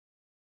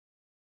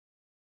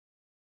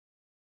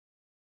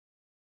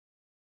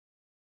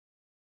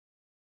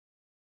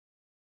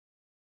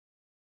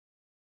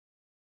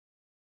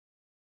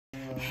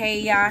Hey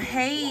y'all,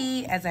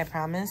 hey. As I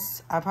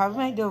promised, I probably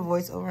might do a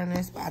voiceover on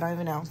this, but I don't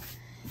even know.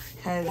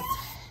 Because,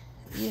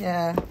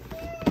 yeah,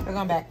 we're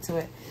going back to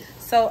it.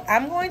 So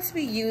I'm going to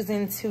be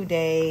using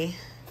today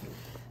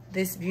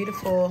this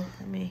beautiful,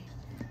 let me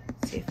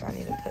see if I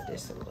need to put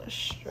this a little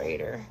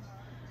straighter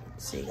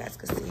so you guys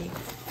can see.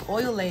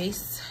 Oil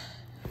lace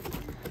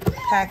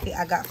packet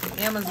I got from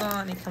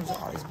Amazon. It comes with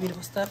all this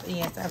beautiful stuff. And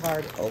yes, I've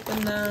already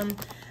opened them.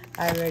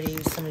 I already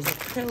used some of these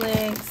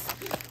acrylics.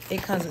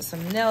 It comes with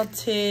some nail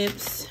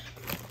tips.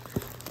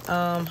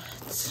 About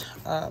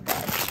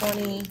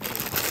 20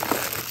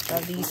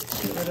 of these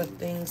cute little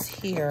things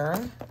here.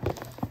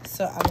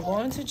 So I'm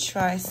going to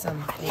try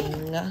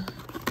something.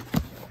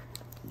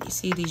 You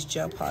see these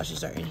gel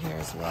polishes are in here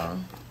as well.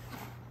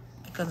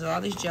 It comes with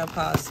all these gel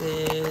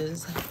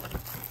polishes.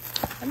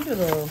 Let me do a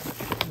little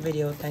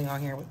video thing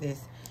on here with this.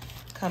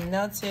 Come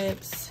nail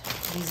tips.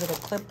 These little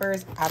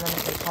clippers. I don't know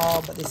what they're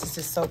called, but this is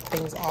to soak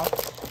things off.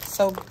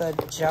 Soak the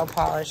gel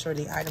polish or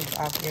the items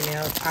off your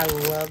nails. I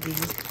love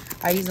these.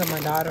 I use them on my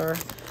daughter.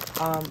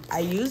 I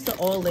used the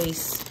oil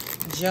lace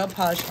gel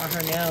polish on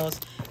her nails,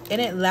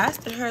 and it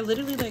lasted her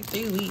literally like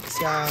 3 weeks,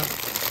 y'all.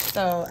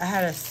 So I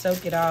had to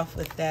soak it off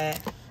with that.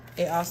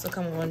 It also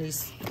comes with one of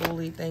these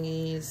spoolie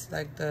thingies,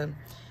 like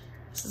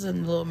this is a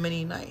little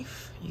mini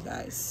knife, you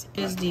guys.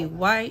 Here's the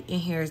white, and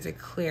here's the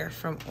clear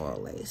from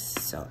oil lace.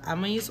 So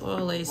I'm gonna use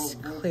oil lace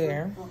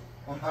clear.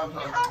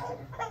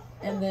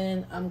 And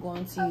then I'm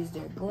going to use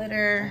their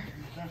glitter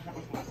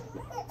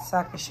so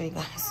I can show you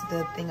guys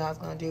the thing I was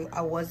gonna do.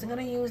 I wasn't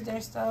gonna use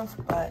their stuff,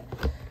 but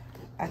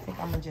I think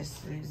I'm gonna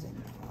just use it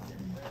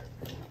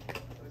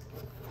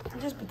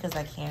just because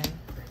I can.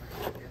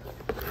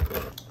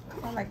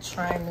 I like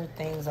trying new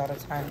things all the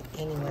time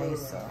anyway,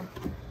 so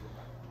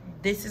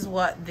this is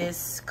what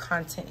this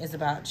content is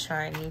about,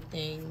 trying new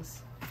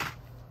things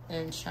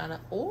and trying to,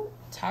 oh,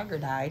 Tiger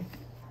died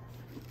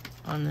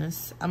on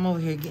this. I'm over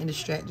here getting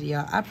distracted,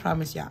 y'all. I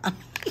promise y'all.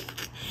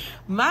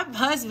 My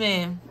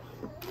husband,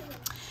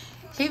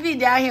 he be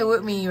down here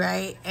with me,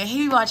 right? And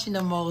he be watching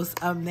the most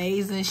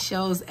amazing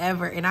shows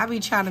ever. And I be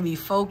trying to be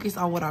focused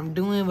on what I'm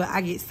doing, but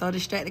I get so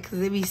distracted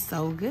because it be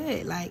so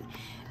good. Like,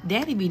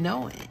 Daddy be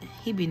knowing.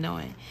 He be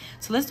knowing.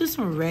 So let's do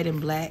some red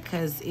and black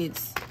because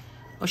it's,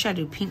 or should I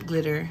do pink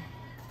glitter?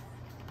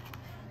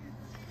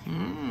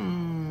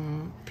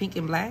 Pink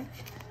and black?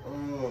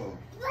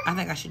 I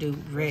think I should do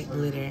red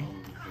glitter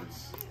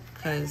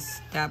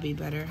because that'll be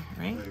better,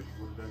 right?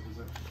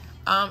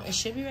 It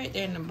should be right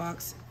there in the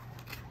box.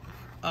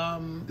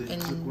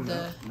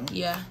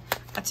 Yeah,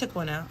 I took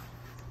one out.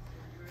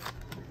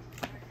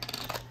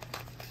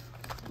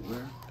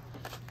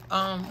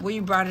 Where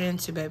you brought it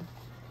into, babe?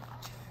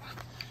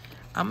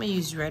 I'm gonna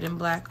use red and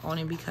black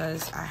only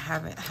because I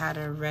haven't had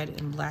a red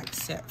and black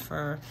set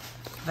for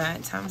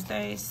Valentine's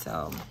Day.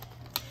 So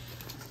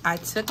I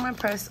took my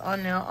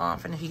press-on nail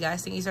off, and if you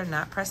guys think these are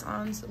not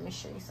press-ons, let me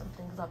show you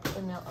something. Cause I'll put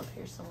the nail up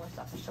here somewhere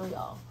so I can show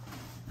y'all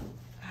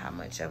how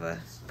much of a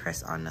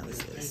press-on nail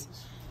this is.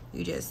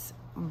 You just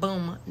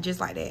boom, just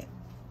like that,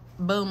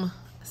 boom.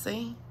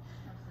 See?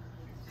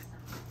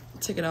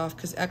 Took it off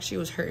because actually it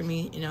was hurting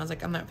me, and I was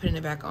like, I'm not putting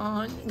it back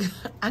on.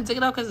 I took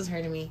it off because it's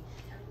hurting me,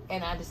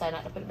 and I decided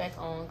not to put it back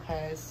on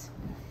because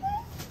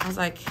I was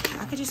like,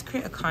 I could just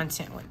create a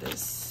content with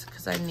this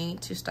because I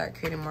need to start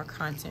creating more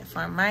content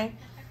for my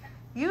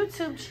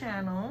YouTube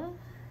channel.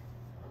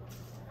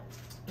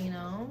 You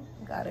know,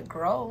 gotta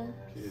grow.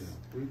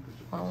 The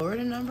lower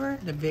the number,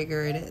 the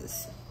bigger it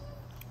is.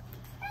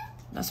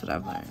 That's what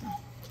I've learned.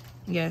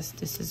 Yes,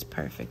 this is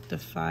perfect. The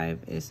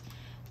 5 is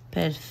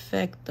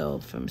perfecto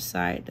from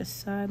side to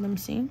side. Let me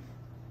see.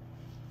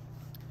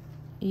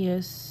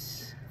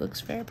 Yes,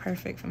 looks very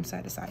perfect from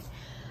side to side.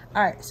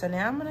 All right, so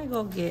now I'm gonna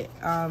go get,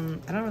 I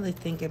don't really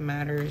think it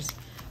matters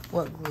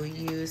what glue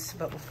you use,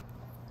 but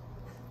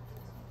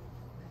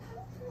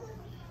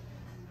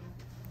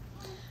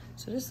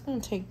so this is gonna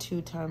take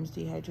 2 times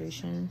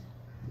dehydration.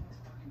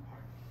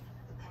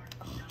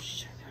 Oh,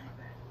 sugar.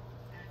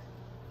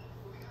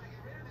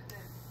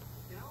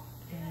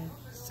 Yeah,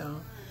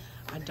 so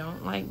I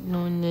don't like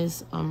doing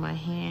this on my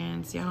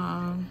hands,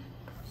 y'all.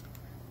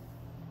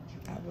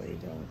 I really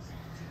don't.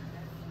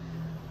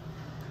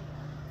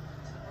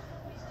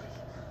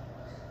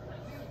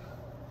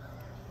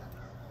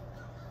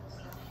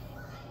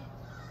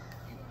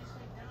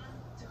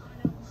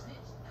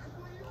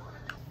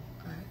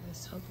 Alright,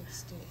 let's hope it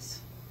stays.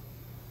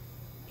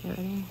 You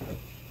ready?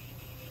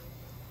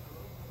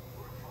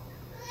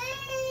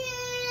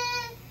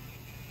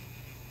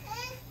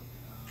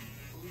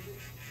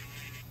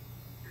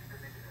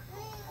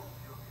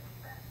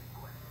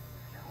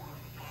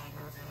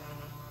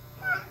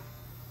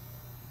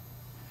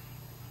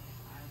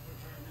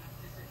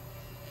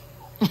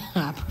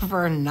 I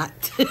prefer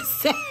not to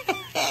say.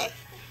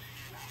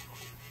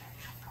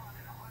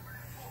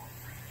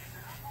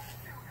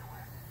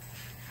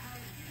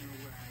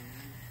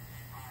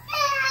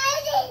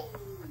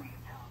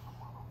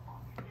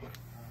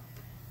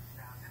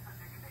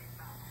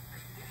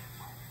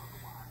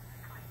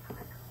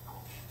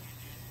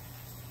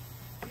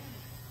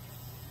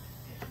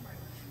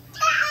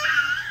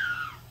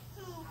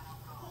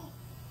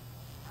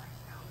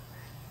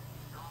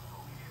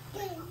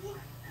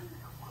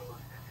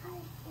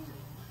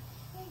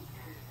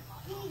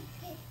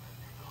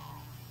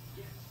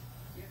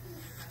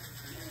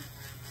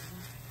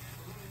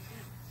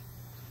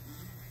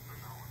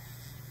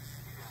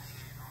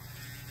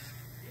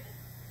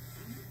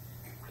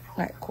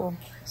 Alright, cool.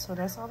 So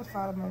that's all the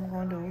file I'm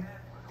gonna do.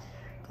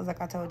 Cause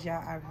like I told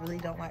y'all, I really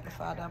don't like to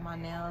file down my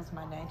nails,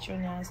 my natural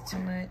nails too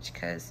much.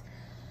 Cause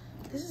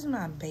this is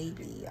my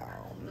baby,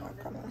 y'all. I'm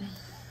not gonna.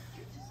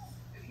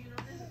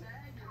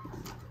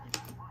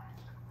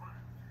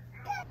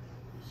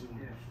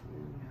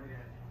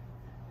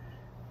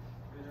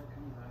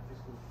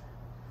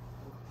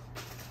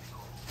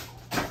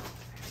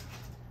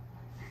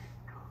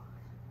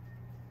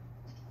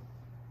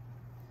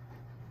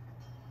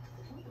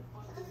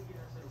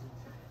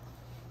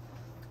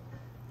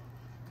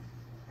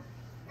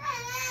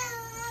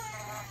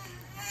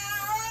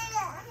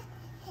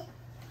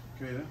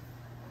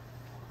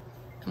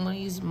 I'm gonna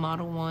use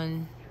Model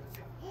 1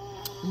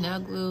 nail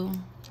glue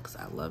because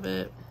I love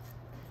it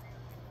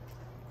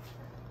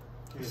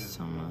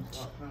so much.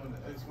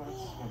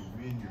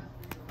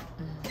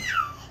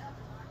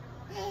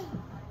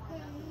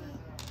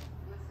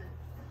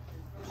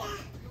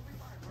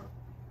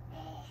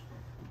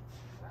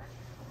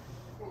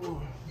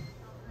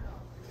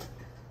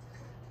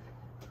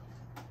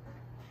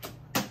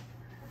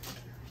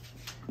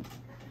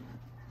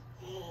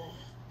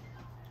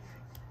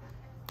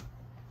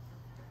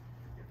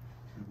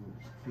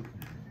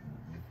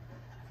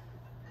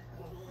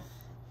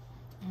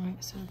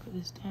 Alright, so put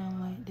this down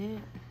like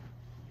that.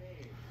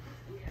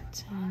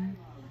 10.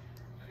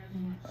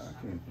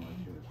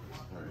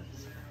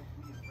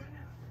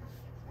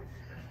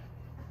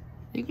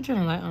 You can turn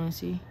the light on and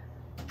see.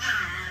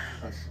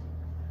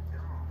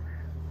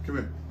 Come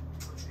here.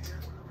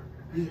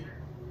 Yeah.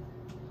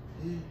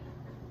 Yeah.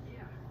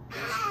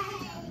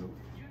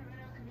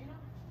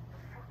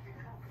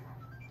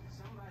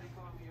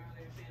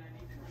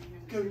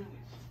 Come here.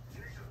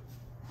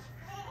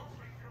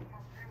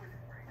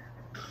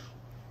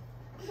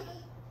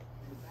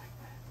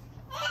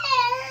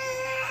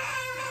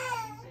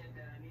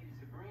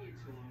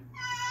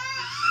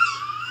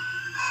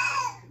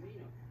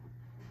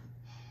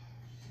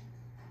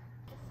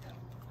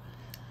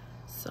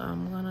 So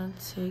I'm gonna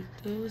take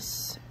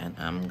this and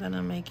I'm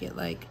gonna make it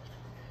like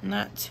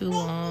not too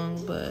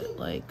long, but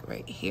like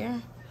right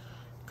here,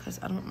 because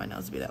I don't want my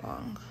nails to be that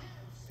long.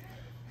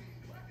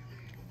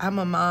 I'm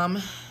a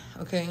mom,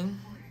 okay?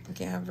 I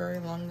can't have very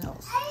long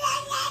nails.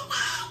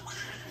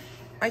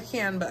 I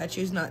can, but I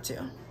choose not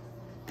to.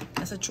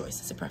 That's a choice,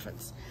 it's a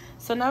preference.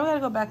 So now we gotta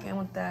go back in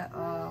with that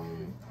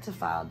to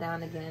file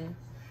down again.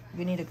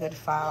 You need a good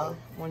file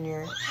when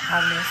you're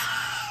having this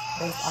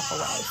based off of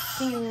what I've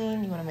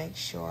seen. You wanna make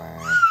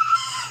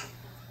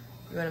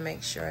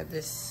sure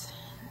this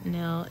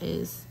nail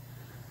is,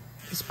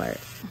 this part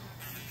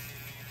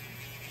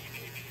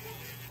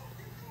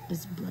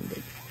is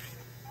blended.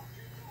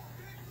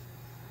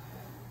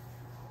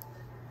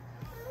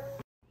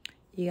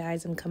 You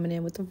guys, I'm coming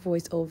in with a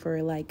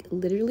voiceover. Like,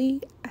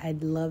 literally, I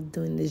love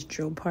doing this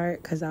drill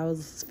part because I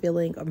was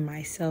feeling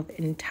myself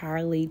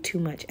entirely too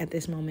much at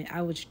this moment.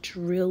 I was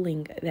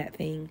drilling that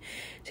thing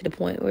to the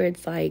point where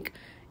it's like,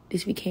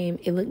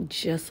 it looked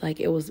just like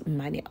it was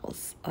my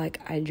nails.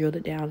 Like, I drilled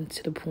it down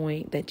to the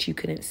point that you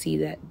couldn't see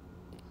that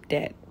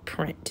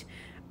print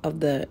of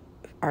the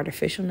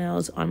artificial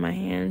nails on my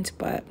hands,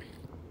 but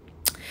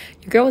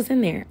your girl was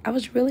in there. I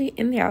was really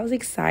in there. I was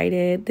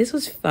excited. This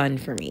was fun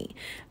for me.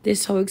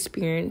 This whole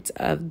experience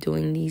of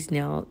doing this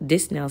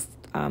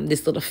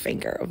little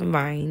finger of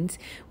mine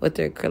with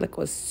the acrylic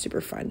was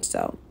super fun.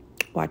 So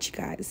watch, you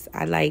guys.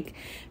 I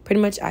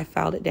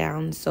filed it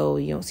down so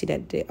you don't see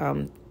that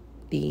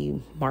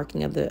the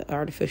marking of the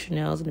artificial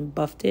nails, and then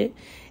buffed it.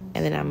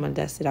 And then I'm gonna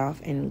dust it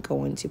off and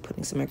go into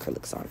putting some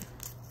acrylics on.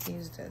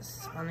 Use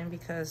this only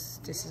because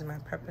this is my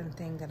prepping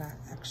thing that I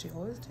actually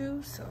always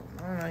do. So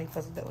I don't know, you're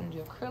supposed to do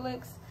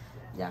acrylics.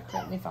 Y'all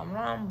correct me if I'm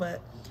wrong, but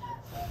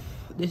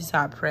this is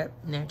how I prep.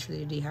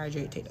 Naturally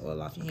dehydrate, take the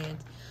oil off your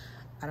hands.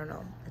 I don't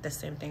know if that's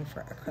the same thing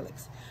for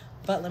acrylics,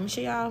 but let me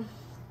show y'all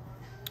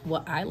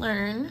what I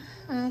learned.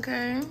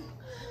 Okay,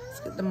 let's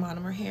get the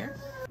monomer here.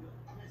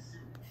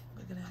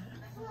 Look at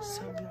that,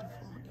 so beautiful,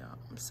 y'all.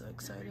 I'm so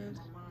excited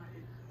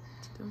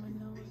to do my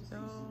nails,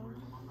 y'all.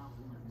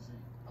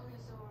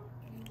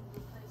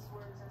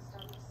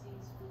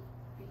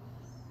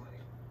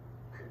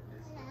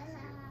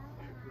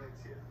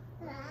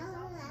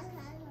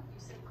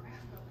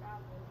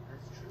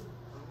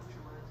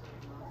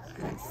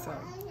 Okay, so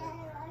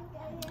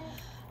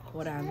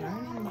what I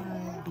learned in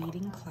my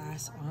beading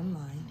class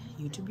online,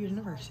 YouTube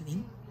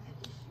University,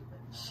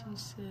 she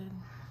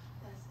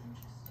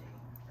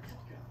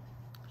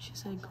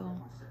said go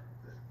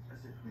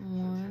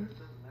 1,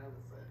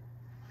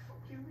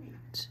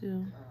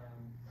 2,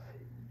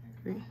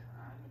 3.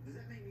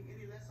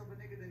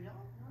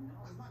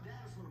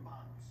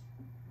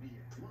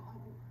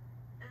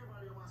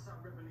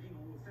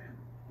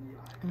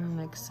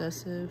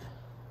 Excessive.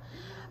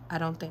 I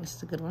don't think this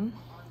is a good one,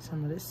 so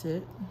I'm gonna let it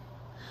sit.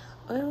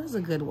 Well, it was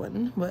a good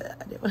one,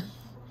 but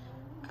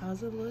I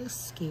was a little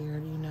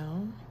scared, you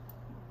know.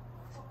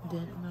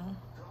 Didn't know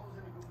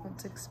what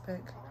to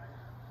expect.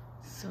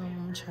 So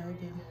I'm gonna try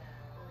again.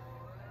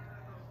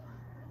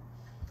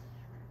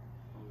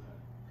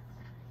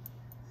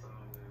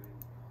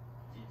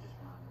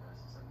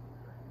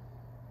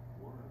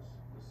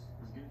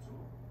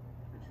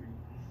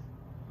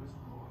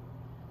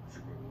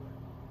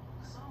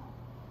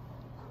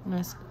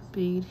 Nice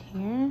bead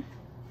here.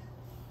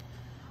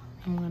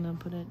 I'm gonna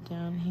put it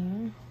down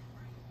here.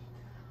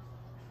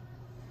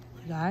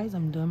 Guys,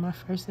 I'm doing my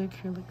first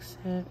acrylic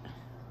set.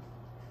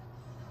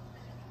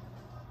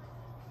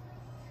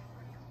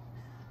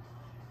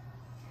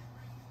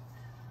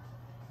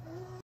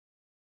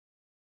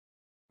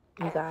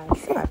 You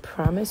guys, I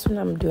promise when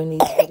I'm doing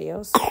these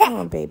videos, come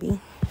on baby.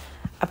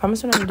 I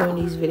promise when I'm doing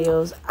these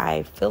videos,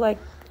 I feel like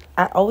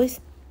I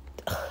always,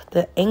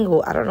 the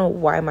angle, I don't know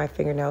why my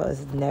fingernail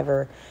is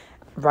never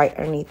right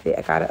underneath it.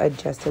 I gotta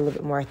adjust it a little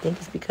bit more. I think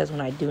it's because when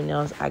I do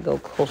nails, I go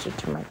closer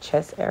to my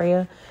chest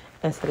area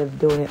instead of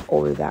doing it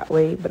over that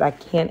way. But I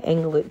can't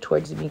angle it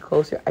towards me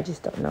closer. I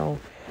just don't know.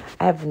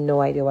 I have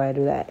no idea why I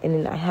do that. And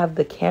then I have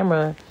the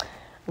camera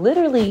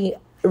literally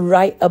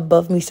right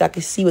above me so I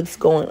can see what's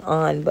going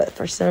on. But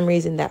for some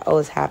reason, that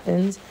always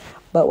happens.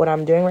 But what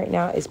I'm doing right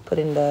now is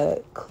putting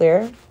the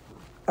clear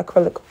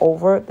acrylic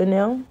over the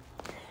nail.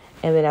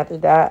 And then after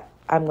that,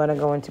 I'm going to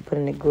go into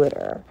putting the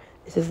glitter.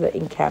 This is the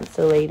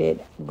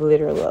encapsulated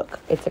glitter look.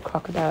 It's a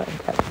crocodile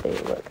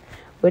encapsulated look,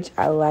 which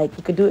I like.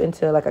 You could do it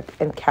into like an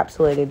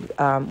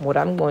encapsulated, what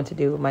I'm going to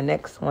do, my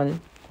next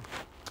one,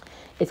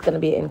 it's going to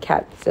be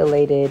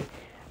encapsulated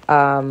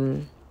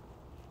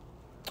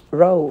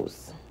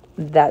rose.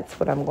 That's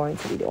what I'm going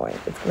to be doing.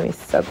 It's going to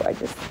be so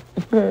gorgeous.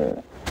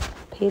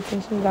 Pay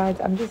attention, guys.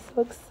 I'm just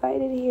so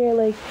excited here.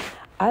 Like,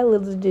 I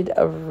literally did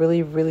a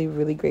really, really,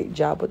 really great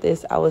job with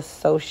this. I was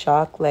so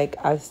shocked. Like,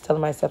 I was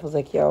telling myself, I was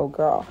like, yo,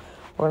 girl,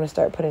 we're going to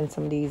start putting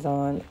some of these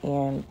on.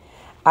 And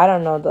I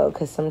don't know, though,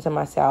 because sometimes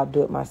I say I'll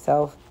do it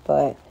myself.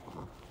 But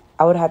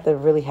I would have to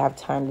really have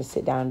time to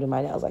sit down and do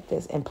my nails like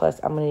this. And plus,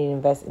 I'm going to need to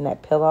invest in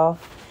that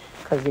peel-off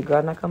because your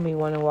girl's not going to be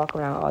wanting to walk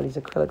around all these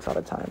acrylics all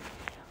the time.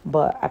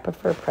 But I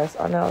prefer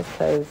press-on nails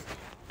because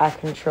I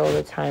control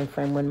the time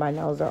frame when my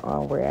nails are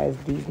on. Whereas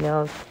these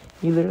nails,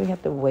 you literally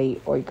have to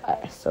wait or you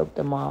got to soak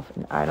them off.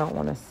 And I don't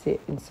want to sit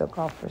and soak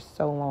off for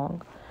so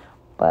long.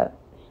 But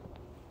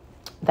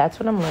that's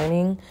what I'm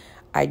learning.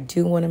 I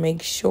do want to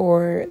make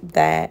sure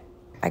that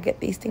I get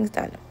these things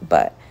done.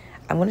 But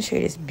I'm going to show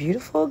you this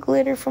beautiful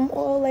glitter from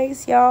Oil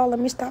Lace, y'all. Let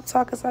me stop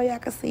talking so y'all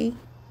can see.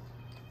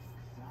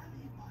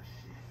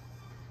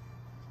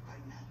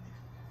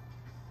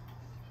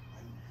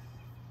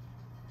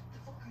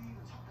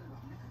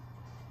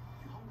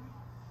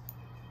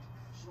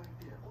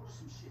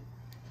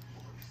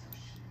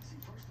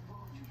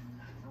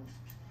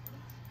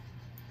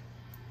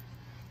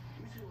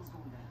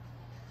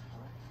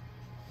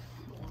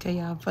 Okay,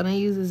 y'all, I'm gonna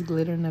use this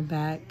glitter in the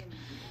back,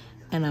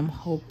 and I'm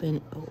hoping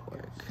it'll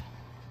work.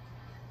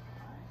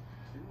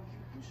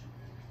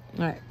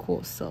 All right,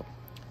 cool. So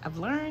I've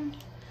learned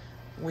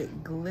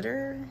with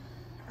glitter,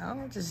 I don't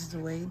know if this is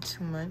way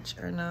too much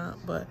or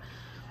not, but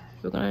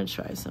we're gonna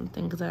try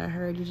something because I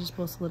heard you're just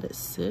supposed to let it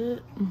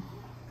sit.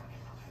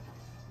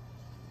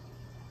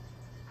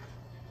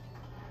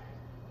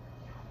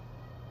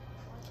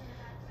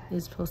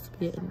 It's supposed to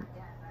be an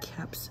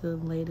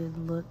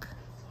encapsulated look.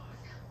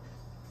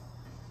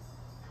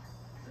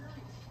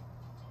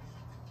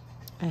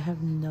 I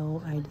have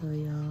no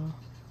idea, y'all,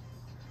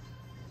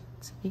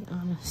 to be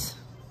honest.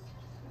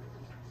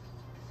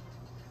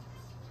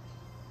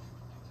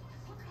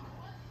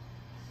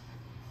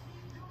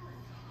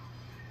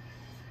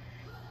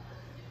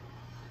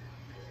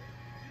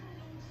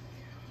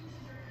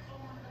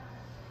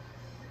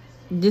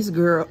 This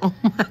girl, oh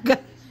my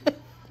God.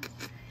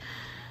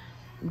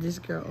 This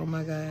girl, oh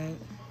my God.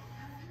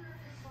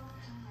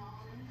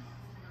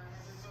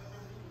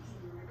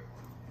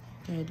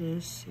 Okay,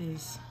 this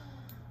is...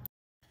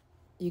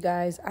 You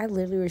guys, I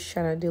literally was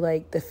trying to do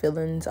like the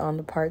fill-ins on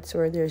the parts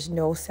where there's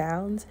no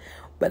sounds,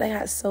 but I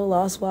got so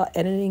lost while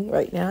editing.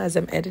 Right now, as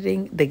I'm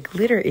editing, the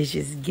glitter is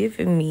just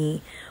giving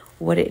me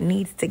what it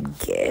needs to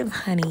give,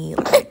 honey.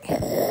 Like,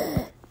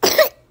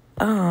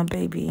 oh,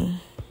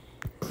 baby,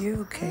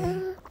 you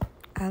okay?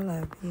 I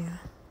love you.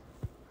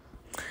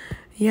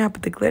 Yeah,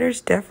 but the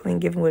glitter's definitely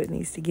giving what it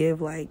needs to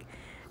give. Like,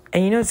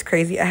 and you know it's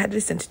crazy. I had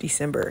this since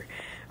December,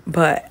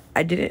 but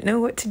I didn't know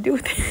what to do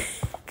with it.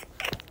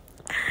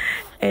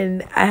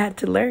 And I had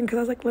to learn because I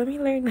was like, let me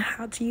learn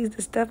how to use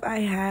the stuff I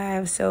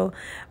have. So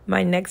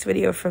my next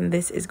video from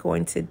this is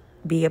going to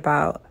be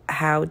about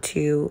how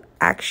to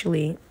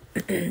actually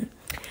it's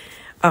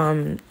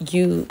going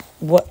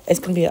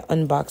to be an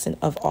unboxing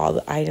of all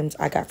the items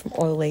I got from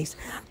Oil Lace.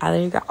 I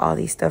literally got all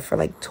these stuff for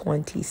like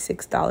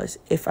 $26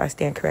 if I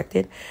stand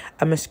corrected.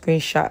 I'm going to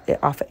screenshot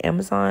it off of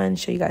Amazon,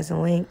 show you guys the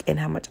link and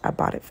how much I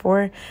bought it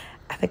for.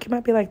 I think it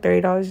might be like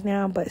 $30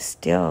 now, but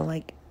still,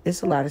 like,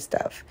 it's a lot of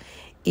stuff.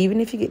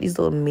 Even if you get these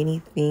little mini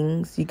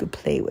things, you could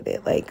play with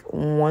it. Like,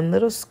 one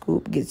little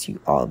scoop gets you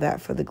all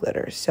that for the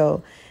glitter.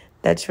 So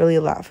that's really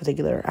a lot for the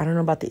glitter. I don't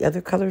know about the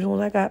other colors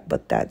ones I got,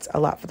 but that's a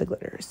lot for the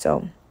glitter.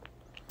 So,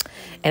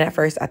 and at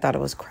first I thought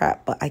it was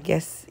crap, but I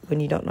guess when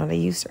you don't know how to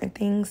use certain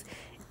things,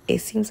 it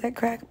seems like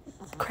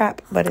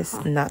crap, but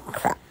it's not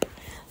crap.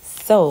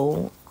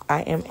 So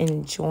I am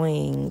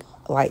enjoying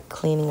like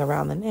cleaning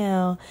around the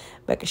nail,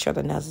 making sure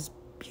the nails is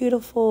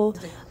beautiful.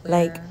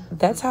 Like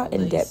that's how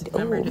in depth.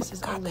 Oh my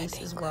god,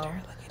 that as well.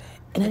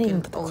 And I didn't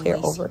even put the clear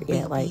over it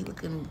yet. Like,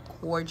 looking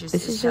gorgeous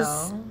this is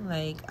just,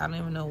 like, I don't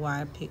even know why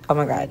I picked. Oh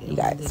my god, you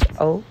guys.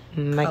 Oh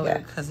my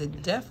god. Because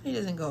it definitely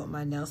doesn't go with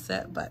my nail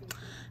set. But,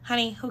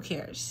 honey, who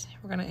cares?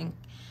 We're going to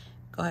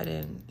go ahead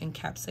and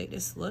encapsulate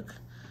this look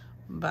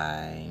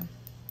by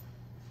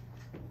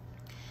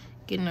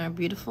getting our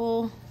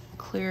beautiful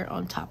clear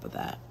on top of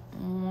that.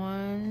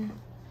 One.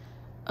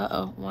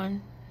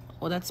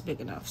 Well, that's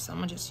big enough. So I'm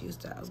going to just use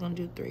that. I was going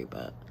to do 3,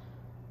 but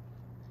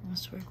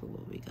let's work with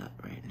what we got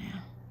right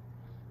now.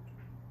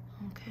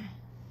 Okay,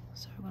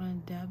 so we're gonna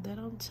dab that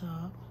on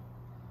top.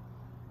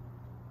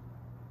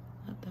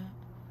 Let that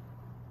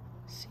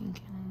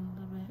sink in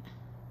a little bit.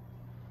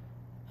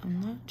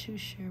 I'm not too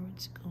sure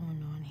what's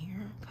going on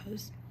here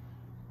because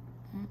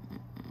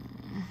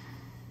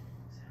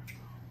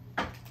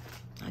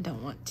I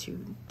don't want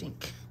to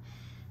think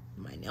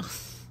my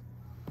nails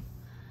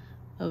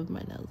of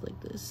my nails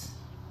like this.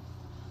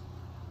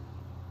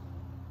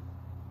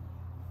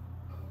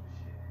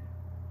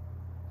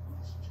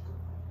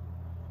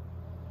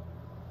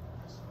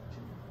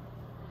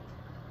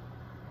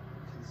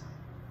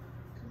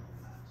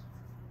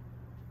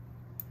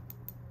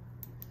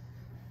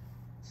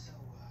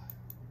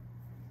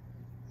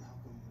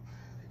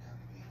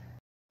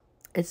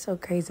 It's so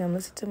crazy. I'm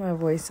listening to my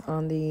voice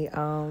on the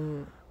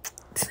on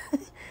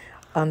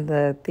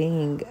the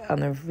thing,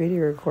 on the video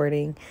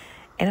recording,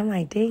 and I'm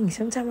like, dang,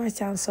 sometimes I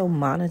sound so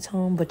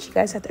monotone, but you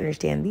guys have to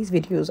understand these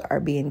videos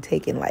are being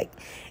taken like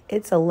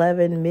it's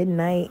 11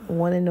 midnight,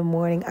 1 in the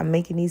morning. I'm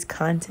making these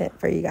content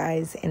for you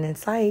guys, and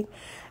it's like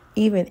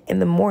even in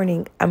the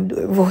morning I'm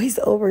doing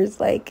voiceovers.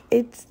 Like,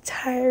 it's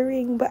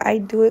tiring, but I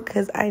do it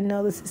because I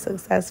know this is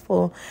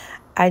successful.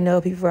 I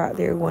know people out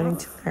there wanting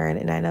to learn,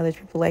 and I know there's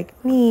people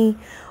like me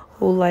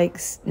who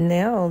likes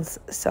nails.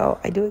 So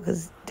I do it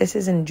because this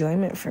is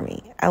enjoyment for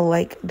me. I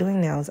like doing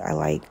nails.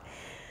 I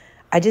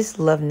just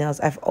love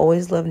nails. I've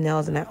always loved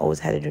nails, and I always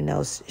had to do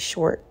nails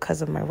short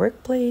because of my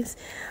workplace.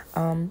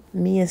 I'm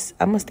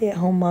a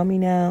stay-at-home mommy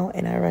now,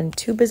 and I run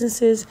 2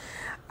 businesses.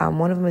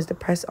 One of them is the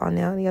press-on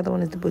nail, and the other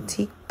one is the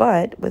boutique.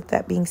 But with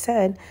that being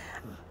said,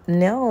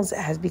 nails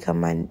has become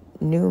my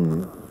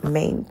new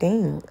main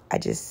thing. I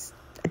just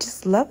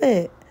love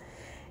it.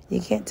 You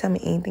can't tell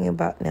me anything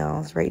about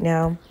nails right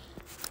now.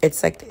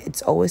 It's like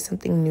it's always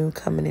something new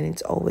coming in.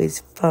 It's always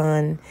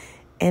fun,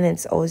 and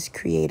it's always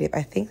creative.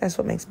 I think that's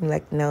what makes me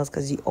like nails,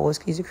 because you always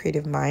use a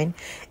creative mind.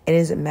 It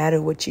doesn't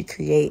matter what you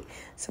create.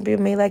 Some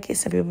people may like it,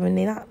 some people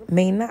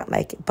may not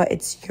like it, but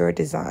it's your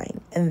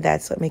design, and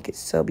that's what makes it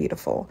so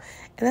beautiful.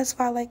 And that's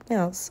why I like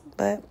nails.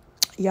 But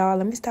y'all,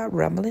 let me stop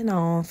rumbling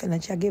off and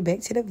let y'all get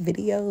back to the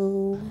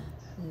video.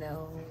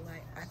 No,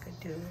 like I could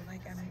do,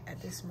 like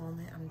at this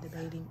moment I'm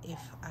debating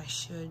if I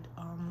should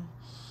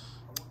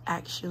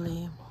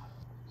actually,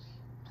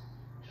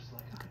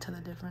 I could tell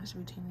the difference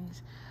between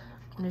these.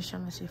 I'm just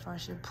trying to see if I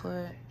should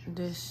put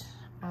this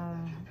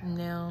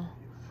nail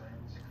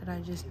that I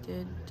just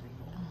did.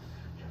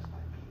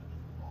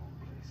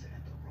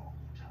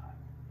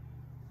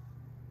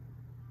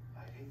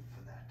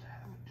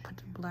 Put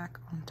the black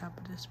on top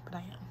of this, but I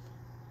am.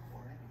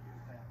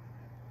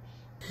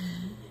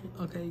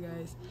 Okay,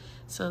 guys,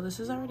 so this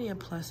is already a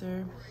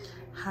plusser.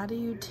 How do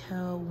you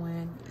tell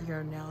when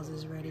your nails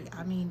is ready?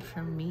 I mean,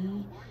 for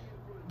me,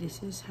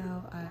 this is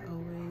how I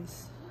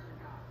always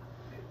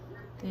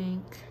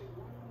think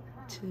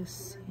to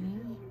see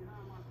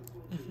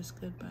if it's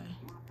good by.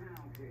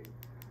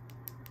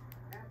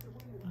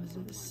 What is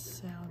it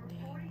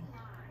sounding?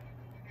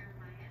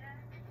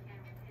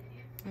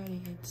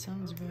 Ready. It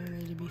sounds very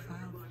ready to be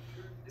filed.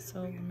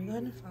 So let me go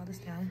ahead and file this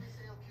down.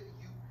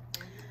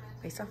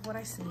 Based off what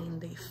I seen,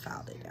 they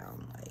filed it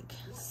down like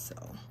so.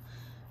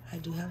 I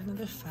do have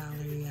another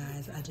filer, you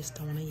guys. I just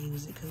don't want to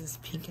use it because it's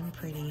pink and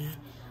pretty.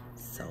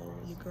 So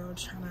your girl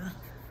trying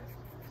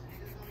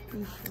to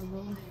be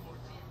frugal.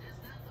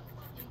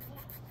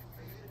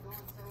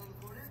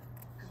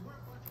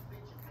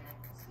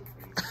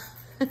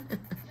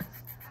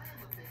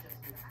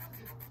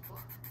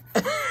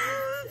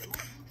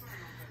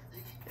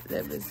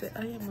 That bitch said,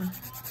 I am a...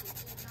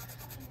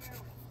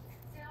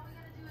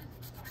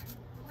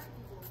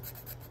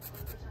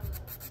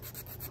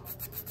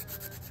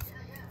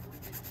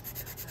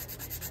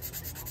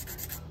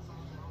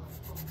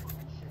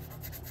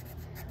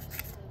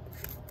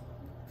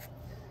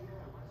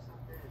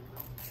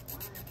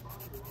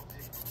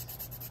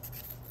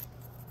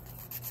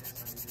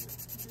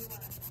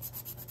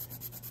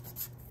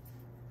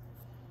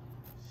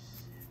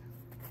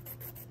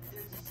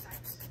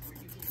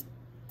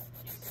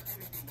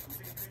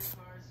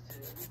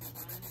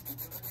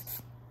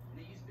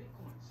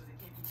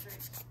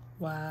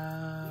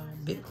 Wow,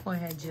 Bitcoin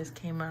had just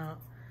came out.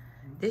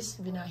 This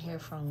has been out here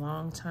for a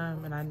long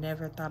time, and I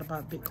never thought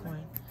about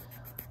Bitcoin.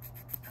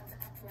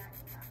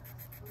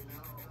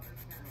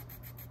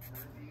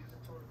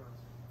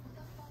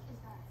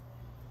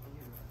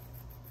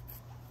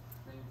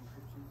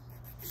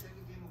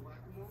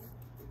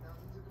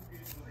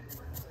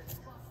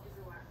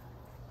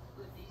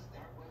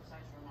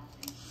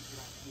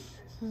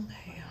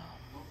 Okay,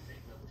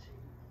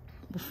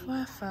 before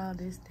I file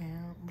this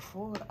down,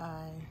 before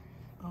I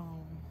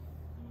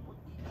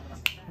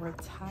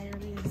retire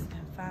this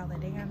and file it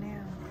down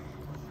now,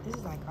 this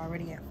is like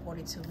already at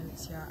 42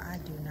 minutes, y'all. I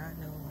do not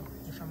know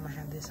if I'm gonna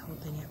have this whole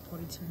thing at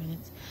 42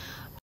 minutes.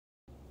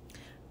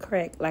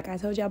 Correct, like I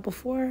told y'all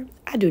before,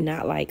 I do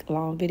not like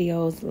long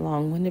videos,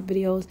 long-winded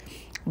videos,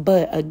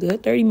 but a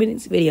good 30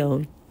 minutes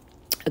video,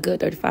 a good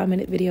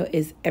 35-minute video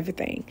is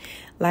everything.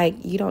 Like,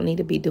 you don't need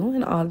to be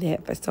doing all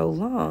that for so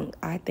long.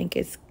 I think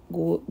it's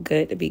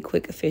good to be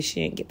quick,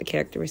 efficient, get the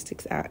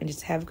characteristics out, and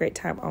just have a great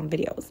time on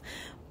videos.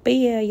 But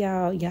yeah,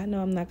 y'all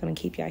know I'm not going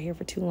to keep y'all here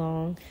for too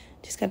long.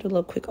 Just got to do a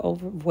little quick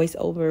voice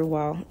over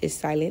while it's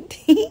silent.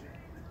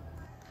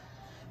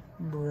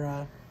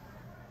 Bruh.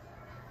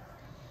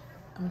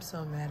 I'm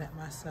so mad at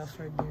myself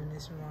for doing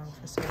this wrong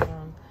for so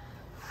long.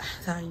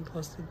 How you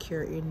supposed to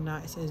cure it?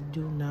 Not, it says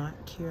do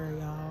not cure,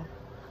 y'all.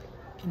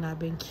 And I've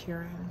been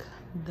curing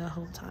the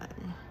whole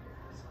time.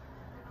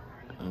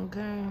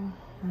 Okay?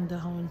 The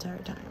whole entire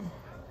time.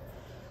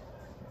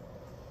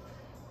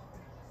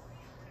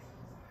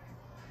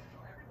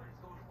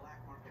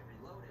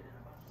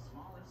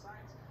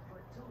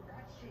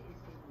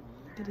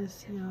 Look at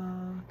this,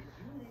 y'all.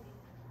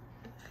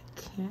 I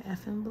can't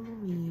effing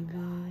believe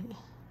it.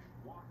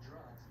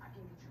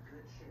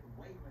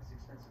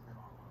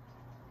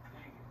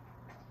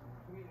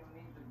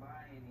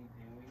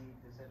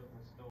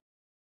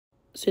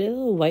 So that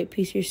little white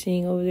piece you're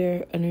seeing over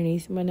there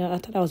underneath my nail, I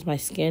thought that was my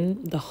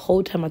skin. The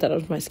whole time I thought it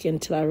was my skin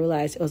until I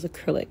realized it was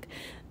acrylic.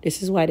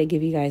 This is why they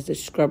give you guys the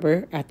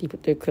scrubber after you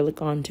put the acrylic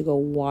on, to go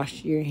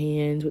wash your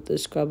hands with the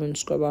scrub and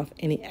scrub off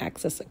any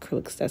excess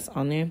acrylics that's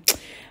on there.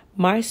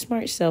 My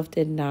smart self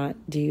did not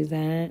do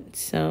that.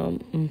 So,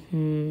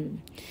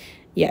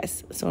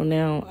 yes. So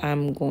now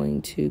I'm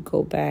going to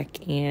go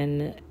back,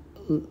 and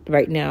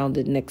right now,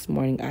 the next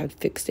morning, I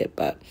fixed it.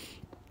 But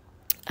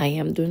I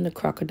am doing the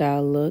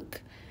crocodile look.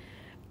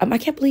 I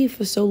can't believe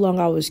for so long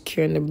I was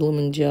curing the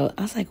blooming gel.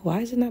 I was like, why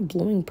is it not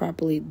blooming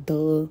properly?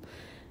 The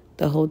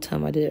whole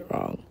time I did it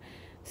wrong.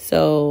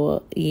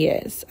 So,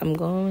 yes, I'm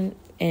going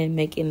and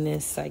making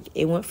this, like,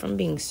 it went from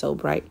being so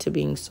bright to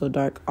being so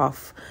dark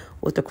off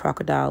with the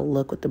crocodile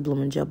look with the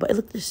blooming gel. But it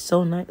looked just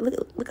so nice.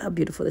 Look how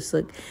beautiful this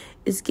look.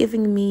 It's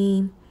giving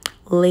me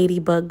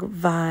ladybug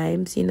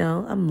vibes, you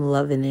know. I'm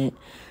loving it.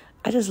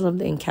 I just love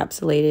the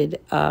encapsulated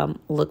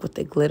look with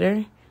the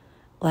glitter.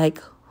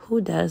 Like, who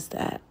does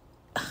that?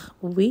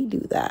 We do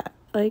that.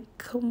 Like,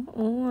 come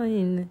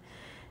on.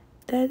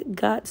 That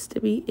gots to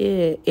be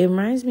it. It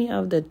reminds me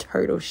of the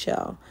turtle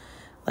shell.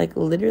 Like,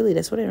 literally,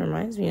 that's what it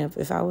reminds me of.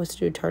 If I was to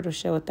do a turtle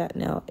shell with that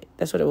nail,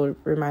 that's what it would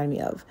remind me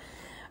of.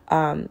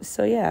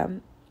 So, yeah.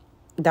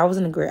 That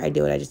wasn't a great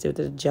idea what I just did with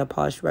the gel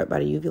polish right by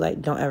the UV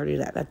light. Don't ever do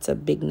that. That's a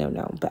big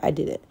no-no. But I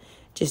did it.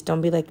 Just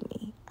don't be like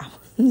me. I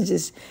was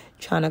just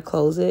trying to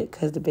close it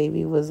because the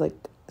baby was, like,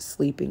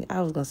 sleeping.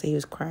 I was going to say he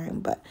was crying,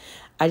 but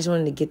I just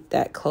wanted to get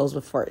that closed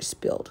before it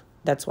spilled.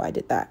 That's why I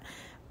did that.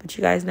 But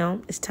you guys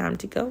know it's time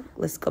to go.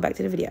 Let's go back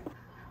to the video.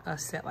 A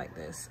set like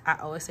this. I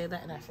always say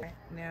that, and I forget.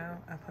 Now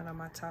I put on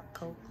my top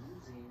coat.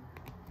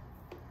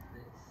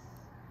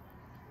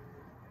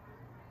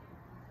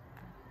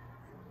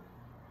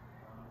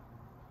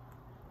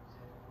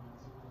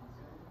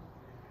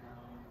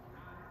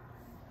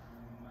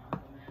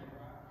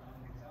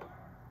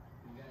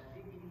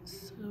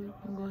 So we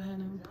can go ahead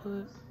and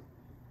put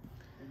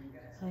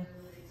a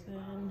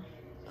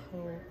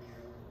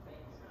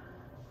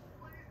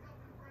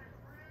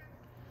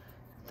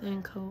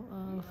thin coat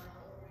of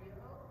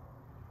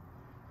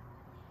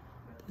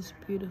this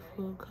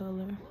beautiful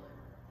color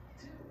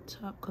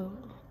top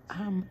coat.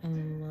 I'm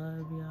in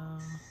love,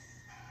 y'all.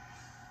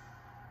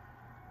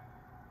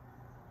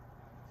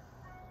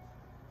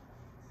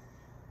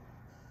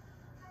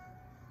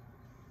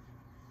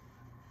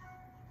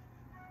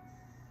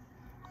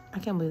 I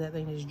can't believe that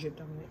thing just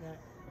dripped on me like that.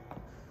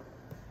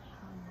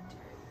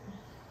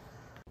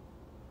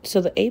 So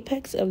the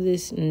apex of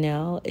this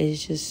nail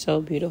is just so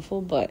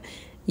beautiful, but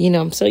you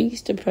know, I'm so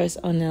used to press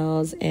on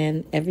nails,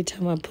 and every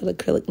time I put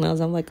acrylic nails,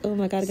 I'm like, oh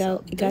my god,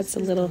 it got a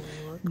little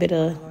bit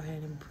of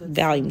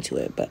volume to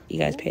it. But you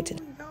guys pay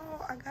attention. No,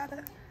 I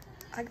gotta.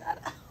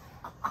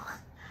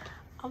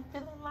 I'm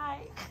feeling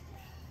like,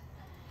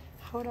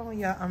 hold on,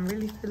 y'all. I'm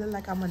really feeling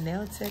like I'm a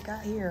nail tech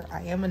out here.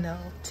 I am a nail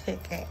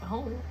tech at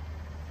home,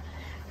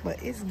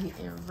 but it's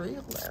getting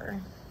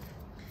realer.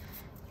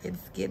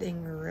 It's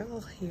getting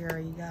real here,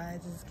 you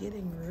guys. It's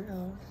getting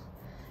real.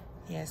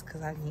 Yes,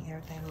 because I need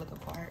everything to look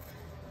apart.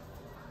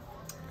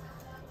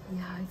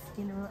 Yeah, it's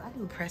getting real. I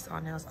do press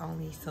on nails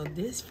only. So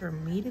this, for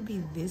me to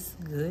be this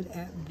good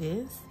at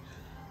this,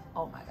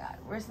 oh my god.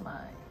 Where's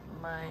my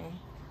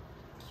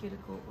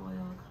cuticle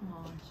oil? Come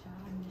on, child.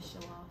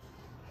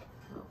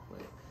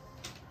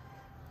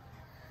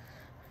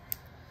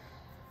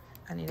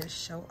 I need to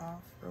show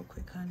off real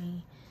quick,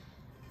 honey.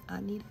 I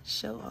need to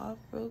show off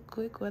real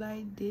quick what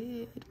I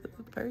did for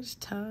the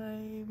first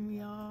time,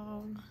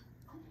 y'all.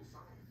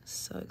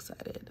 So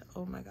excited.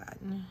 Oh my God.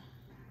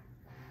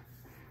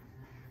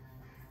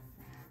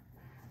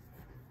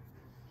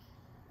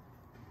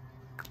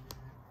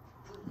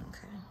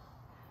 Okay.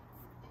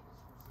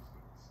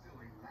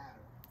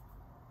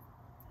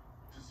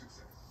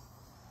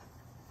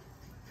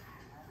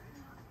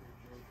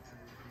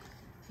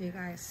 You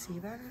guys see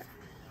that?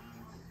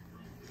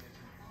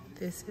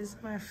 This is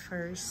my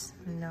first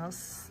nail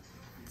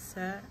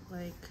set.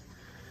 Like,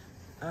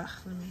 let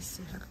me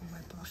see if I can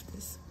wipe off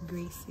this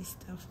greasy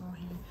stuff on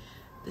here.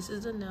 This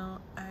is the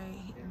nail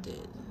I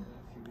did.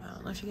 I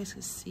don't know if you guys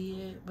can see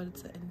it, but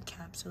it's an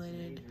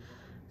encapsulated,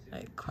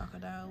 like,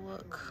 crocodile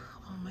look.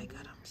 Oh my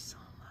God, I'm so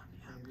in love,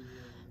 yeah.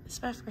 This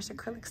is my first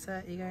acrylic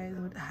set, you guys.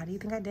 How do you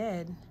think I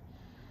did?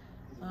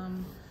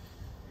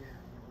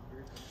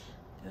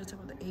 Let's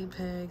talk about the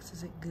apex.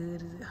 Is it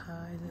good? Is it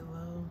high? Is it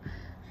low?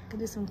 I could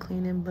do some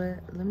cleaning, but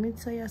let me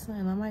tell y'all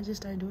something. I might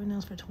just start doing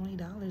nails for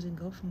 $20 and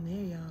go from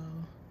there,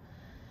 y'all.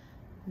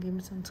 Give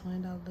me some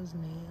 $20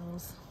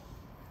 nails.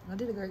 I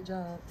did a great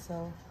job,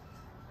 so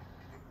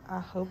I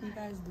hope you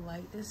guys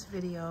like this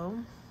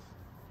video.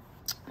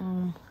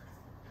 I'm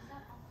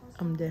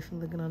definitely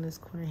looking on this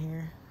corner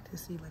here to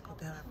see like what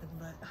the hell happened,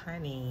 but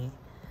honey,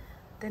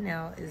 the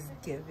nail is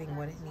giving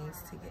what it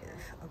needs to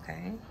give,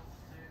 okay?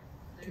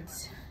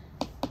 It's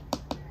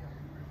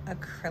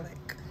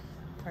acrylic,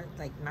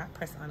 like not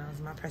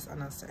press-on-nails. My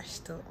press-on-nails are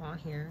still on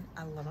here.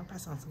 I love my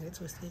press-ons, don't get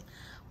twisted,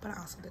 but I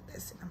also did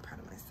this and I'm proud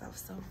of myself.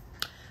 So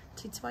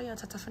y'all,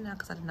 ta-ta for now,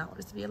 because I did not want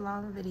this to be a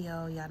long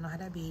video. Y'all know how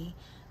that be.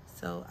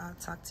 So I'll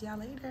talk to y'all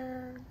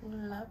later.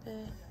 Love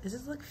it. Does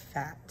this look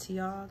fat to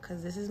y'all?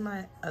 Because this is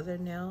my other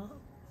nail,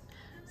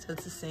 so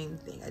it's the same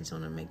thing. I just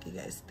want to make you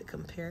guys the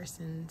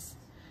comparisons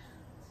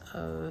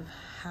of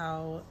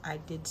how I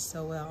did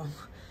so well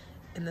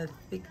and the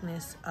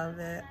thickness of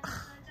it.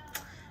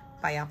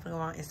 Bye, y'all. I'm gonna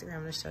go on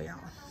Instagram to show y'all.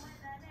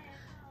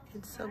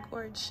 It's so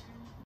gorgeous.